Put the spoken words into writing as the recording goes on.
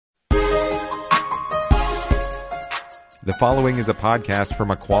The following is a podcast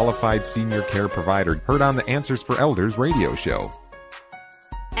from a qualified senior care provider heard on the Answers for Elders radio show.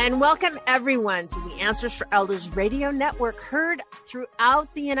 And welcome everyone to the Answers for Elders radio network, heard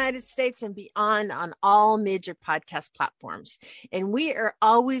throughout the United States and beyond on all major podcast platforms. And we are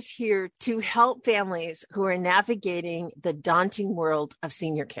always here to help families who are navigating the daunting world of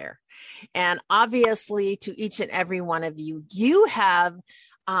senior care. And obviously, to each and every one of you, you have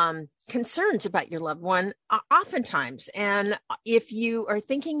concerns about your loved one oftentimes. And if you are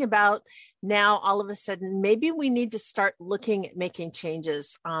thinking about now, all of a sudden, maybe we need to start looking at making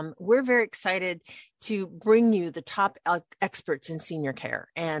changes. We're very excited to bring you the top experts in senior care.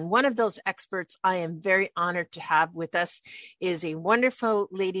 And one of those experts I am very honored to have with us is a wonderful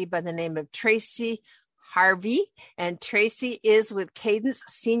lady by the name of Tracy Harvey. And Tracy is with Cadence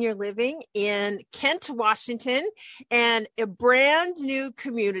Senior Living in Kent, Washington, and a brand new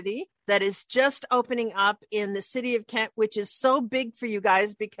community that is just opening up in the city of Kent, which is so big for you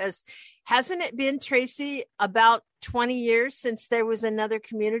guys because hasn't it been, Tracy, about 20 years since there was another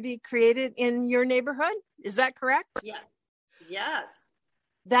community created in your neighborhood? Is that correct? Yeah. Yes.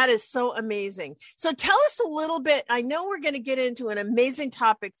 That is so amazing. So tell us a little bit. I know we're going to get into an amazing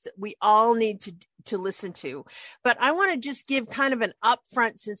topic that we all need to listen to, but I want to just give kind of an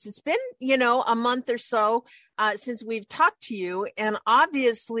upfront, since it's been, a month or so since we've talked to you. And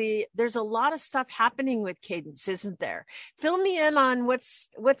obviously there's a lot of stuff happening with Cadence, isn't there? Fill me in on what's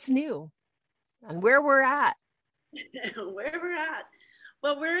new and where we're at. Where we're at.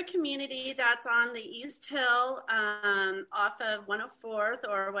 Well, we're a community that's on the East Hill off of 104th,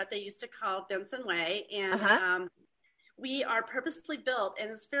 or what they used to call Benson Way. And we are purposely built, and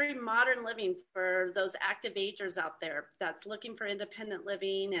it's very modern living for those active agers out there that's looking for independent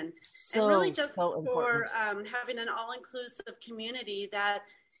living and really just for having an all-inclusive community that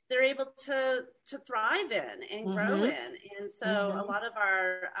they're able to thrive in and grow in. And so a lot of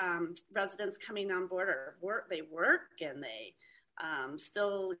our residents coming on board they work and they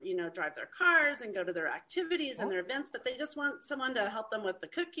still, drive their cars and go to their activities and their events, but they just want someone to help them with the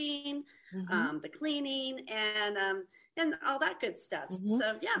cooking, the cleaning, and all that good stuff.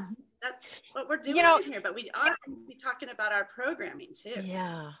 So yeah, that's what we're doing here, but we are be talking about our programming too.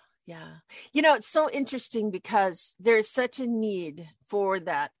 Yeah. It's so interesting because there's such a need for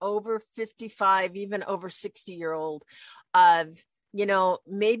that over 55, even over 60-year-old of,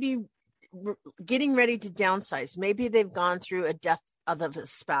 maybe getting ready to downsize. Maybe they've gone through a death of a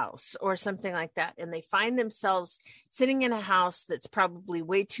spouse or something like that, and they find themselves sitting in a house that's probably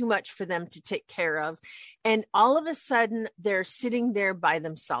way too much for them to take care of, and all of a sudden they're sitting there by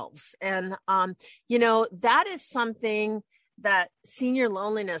themselves. And that is something that senior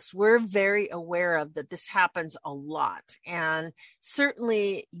loneliness, we're very aware of, that this happens a lot. And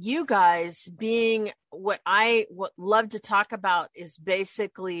certainly you guys being what I would love to talk about is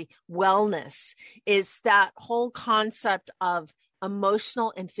basically wellness, is that whole concept of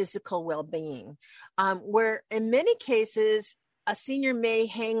emotional and physical well-being, where in many cases, a senior may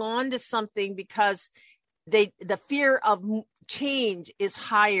hang on to something because the fear of change is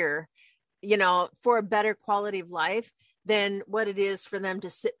higher, for a better quality of life than what it is for them to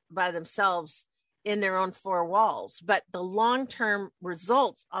sit by themselves in their own four walls. But the long-term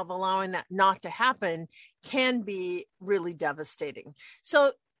results of allowing that not to happen can be really devastating.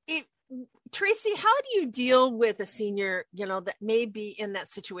 So Tracy, how do you deal with a senior, that may be in that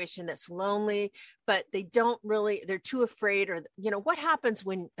situation that's lonely, but they're too afraid, or, what happens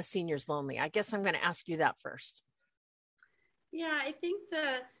when a senior's lonely? I guess I'm going to ask you that first. Yeah, I think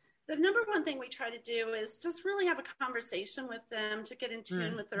the number one thing we try to do is just really have a conversation with them to get in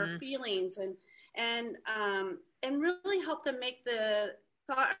tune with their feelings and really help them make the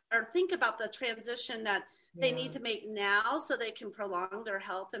thought or think about the transition that they need to make now so they can prolong their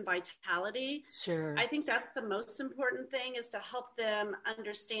health and vitality. Sure. I think that's the most important thing, is to help them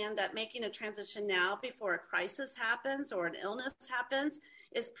understand that making a transition now before a crisis happens or an illness happens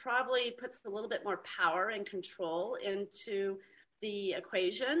is probably puts a little bit more power and control into the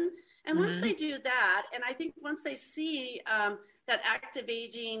equation. And once they do that, and I think once they see that active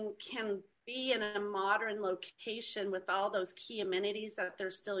aging can be in a modern location with all those key amenities that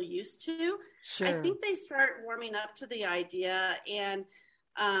they're still used to, sure, I think they start warming up to the idea. And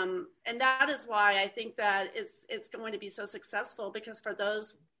that is why I think that it's going to be so successful, because for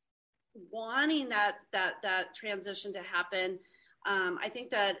those wanting that transition to happen, I think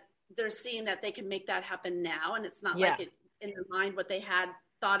that they're seeing that they can make that happen now. And it's not like it in their mind what they had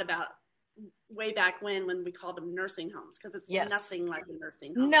thought about way back when we called them nursing homes, because it's nothing like a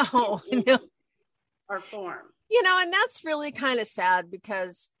nursing home. No. Or form. And that's really kind of sad,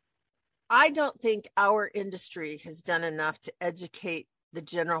 because I don't think our industry has done enough to educate the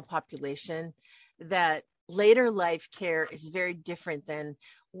general population that later life care is very different than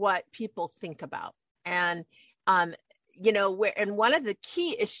what people think about. And, and one of the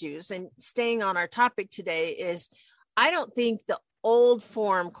key issues, and staying on our topic today, is I don't think the old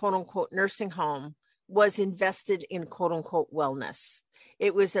form, quote unquote, nursing home was invested in quote unquote wellness.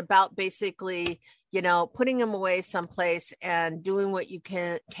 It was about basically, putting them away someplace and doing what you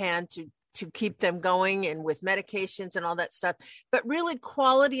can to keep them going, and with medications and all that stuff. But really,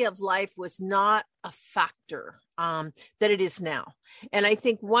 quality of life was not a factor that it is now. And I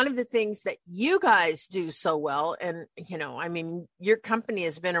think one of the things that you guys do so well, and, your company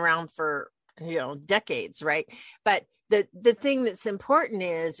has been around for, decades, right? But the thing that's important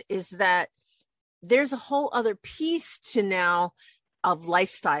is that there's a whole other piece to now of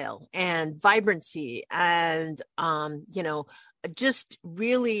lifestyle and vibrancy and, just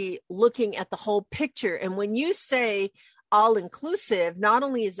really looking at the whole picture. And when you say all inclusive, not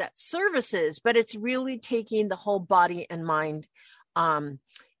only is that services, but it's really taking the whole body and mind, and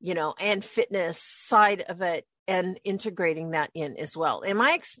fitness side of it and integrating that in as well. Am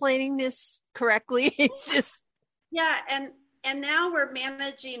I explaining this correctly? It's just. Yeah. And now we're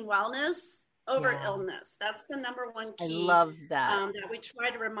managing wellness over illness. That's the number one key. I love that. That we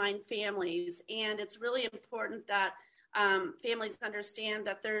try to remind families. And it's really important that families understand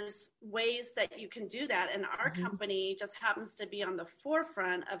that there's ways that you can do that. And our company just happens to be on the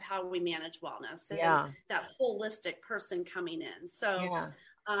forefront of how we manage wellness and that holistic person coming in. So,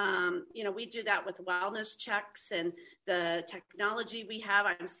 we do that with wellness checks and the technology we have.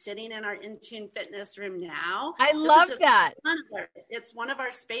 I'm sitting in our Intune fitness room now. I love that. It's one of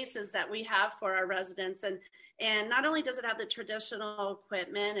our spaces that we have for our residents. And not only does it have the traditional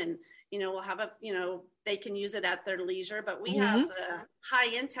equipment and, we'll have they can use it at their leisure, but we have the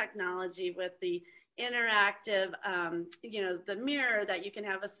high-end technology with the interactive, the mirror that you can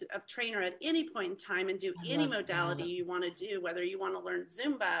have a trainer at any point in time and do any modality you want to do, whether you want to learn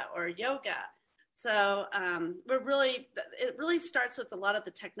Zumba or yoga. So it really starts with a lot of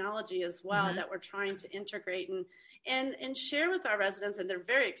the technology as well that we're trying to integrate and share with our residents, and they're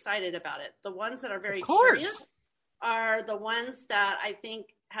very excited about it. The ones that are very curious are the ones that I think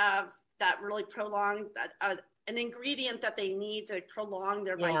have that really prolonged an ingredient that they need to prolong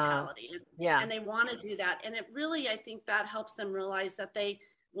their vitality. And they want to do that. And it really, I think that helps them realize that they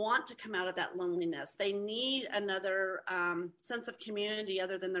want to come out of that loneliness. They need another sense of community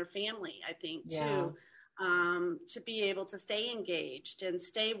other than their family, I think, to be able to stay engaged and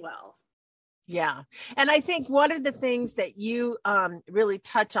stay well. Yeah. And I think one of the things that you really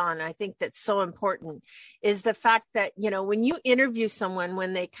touch on, I think that's so important, is the fact that, when you interview someone,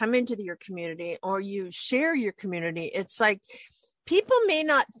 when they come into your community or you share your community, it's like people may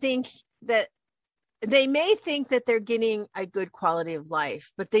not think that they may think that they're getting a good quality of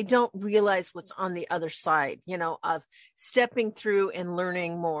life, but they don't realize what's on the other side, of stepping through and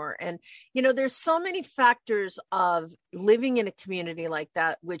learning more. And, there's so many factors of living in a community like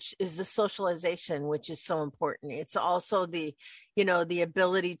that, which is the socialization, which is so important. It's also the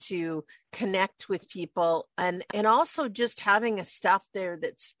ability to connect with people and also just having a staff there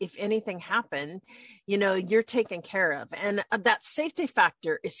that's, if anything happened, you're taken care of. And that safety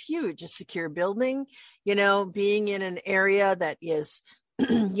factor is huge. A secure building, being in an area that is,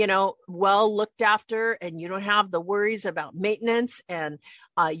 well looked after, and you don't have the worries about maintenance and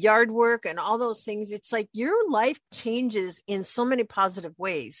yard work and all those things. It's like your life changes in so many positive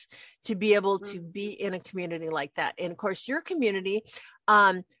ways to be able to be in a community like that. And of course, your community,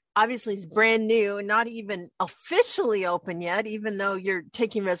 obviously is brand new and not even officially open yet, even though you're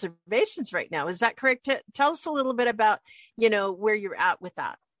taking reservations right now. Is that correct? Tell us a little bit about, where you're at with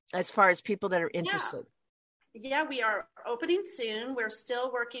that as far as people that are interested. Yeah, we are opening soon. We're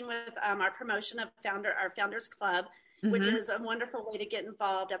still working with our promotion of our Founders Club, which is a wonderful way to get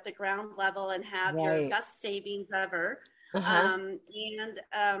involved at the ground level and have your best savings ever. It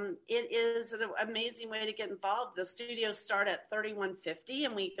is an amazing way to get involved. The studios start at $31.50,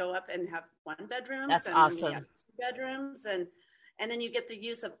 and we go up and have 1 bedroom. That's awesome. We have 2 bedrooms, and then you get the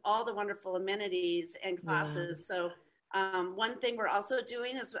use of all the wonderful amenities and classes. So. One thing we're also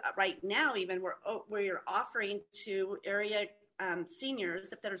doing is right now, even we're offering to area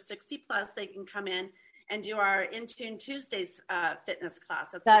seniors, if they're 60 plus, they can come in and do our Intune Tuesdays fitness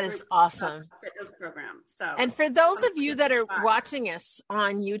class. That is awesome. Fitness program. So, and for those of you that are watching us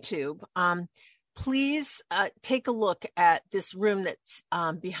on YouTube, please take a look at this room that's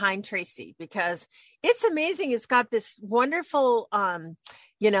behind Tracy, because it's amazing. It's got this wonderful,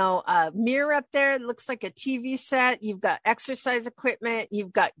 mirror up there. It looks like a TV set. You've got exercise equipment.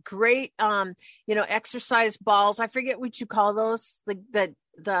 You've got great, exercise balls. I forget what you call those.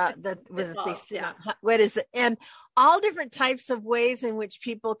 What is it? And all different types of ways in which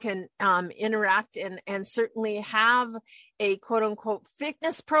people can interact and certainly have a quote unquote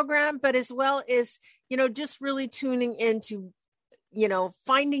fitness program, but as well as, just really tuning into,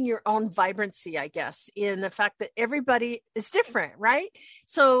 finding your own vibrancy, I guess, in the fact that everybody is different, right?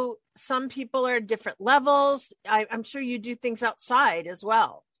 So some people are different levels. I'm sure you do things outside as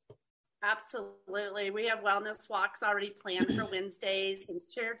well. Absolutely. We have wellness walks already planned for Wednesdays and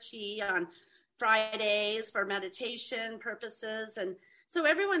share chi on Fridays for meditation purposes. And so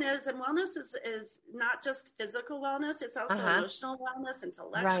everyone is, and wellness is not just physical wellness, it's also emotional wellness,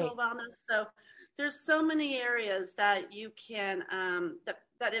 intellectual wellness. So there's so many areas that you can,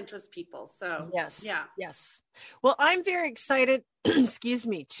 that interest people. So yes. Well, I'm very excited,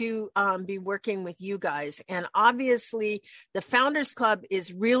 to be working with you guys. And obviously the Founders Club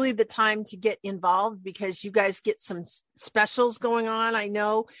is really the time to get involved, because you guys get some specials going on. I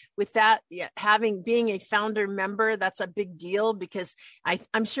know with that, being a founder member, that's a big deal, because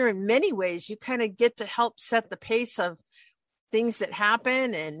I'm sure in many ways you kind of get to help set the pace of things that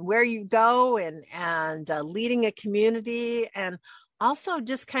happen and where you go and leading a community, and also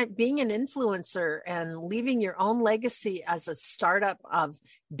just kind of being an influencer and leaving your own legacy as a startup of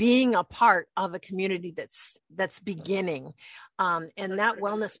being a part of a community that's beginning. And that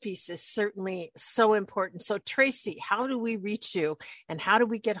wellness piece is certainly so important. So Tracy, how do we reach you and how do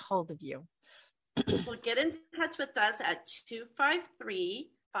we get hold of you? Well, get in touch with us at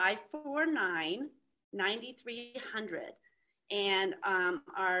 253-549-9300. And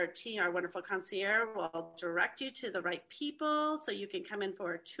our team, our wonderful concierge, will direct you to the right people so you can come in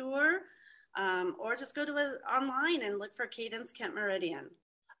for a tour, or just go to online and look for Cadence Kent Meridian.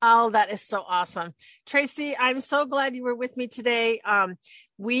 Oh, that is so awesome. Tracy, I'm so glad you were with me today.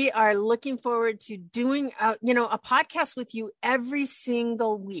 We are looking forward to doing, a podcast with you every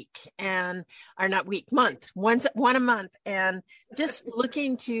single week month, one a month, and just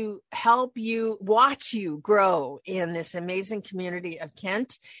looking to help you, watch you grow in this amazing community of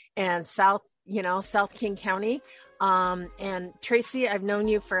Kent and South King County. And Tracy, I've known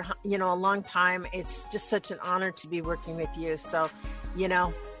you for, a long time. It's just such an honor to be working with you. So,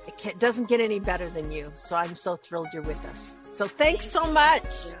 it doesn't get any better than you. So I'm so thrilled you're with us. So thanks so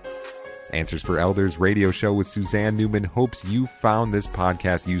much. Answers for Elders radio show with Suzanne Newman hopes you found this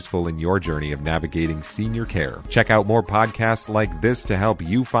podcast useful in your journey of navigating senior care. Check out more podcasts like this to help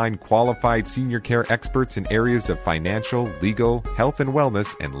you find qualified senior care experts in areas of financial, legal, health and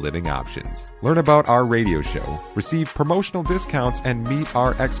wellness, and living options. Learn about our radio show, receive promotional discounts, and meet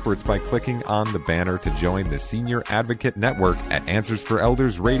our experts by clicking on the banner to join the Senior Advocate Network at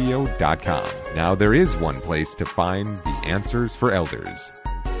AnswersForEldersRadio.com. Now there is one place to find the Answers for Elders.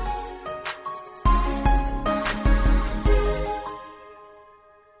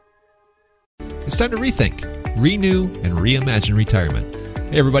 It's time to rethink, renew, and reimagine retirement.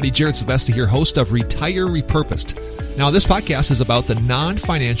 Hey everybody, Jared Sebesta here, host of Retire Repurposed. Now this podcast is about the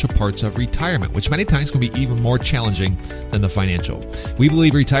non-financial parts of retirement, which many times can be even more challenging than the financial. We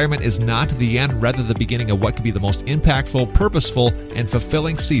believe retirement is not the end, rather the beginning of what could be the most impactful, purposeful, and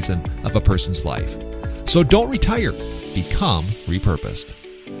fulfilling season of a person's life. So don't retire, become repurposed.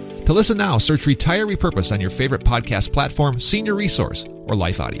 To listen now, search Retire Repurposed on your favorite podcast platform, Senior Resource, or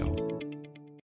Life Audio.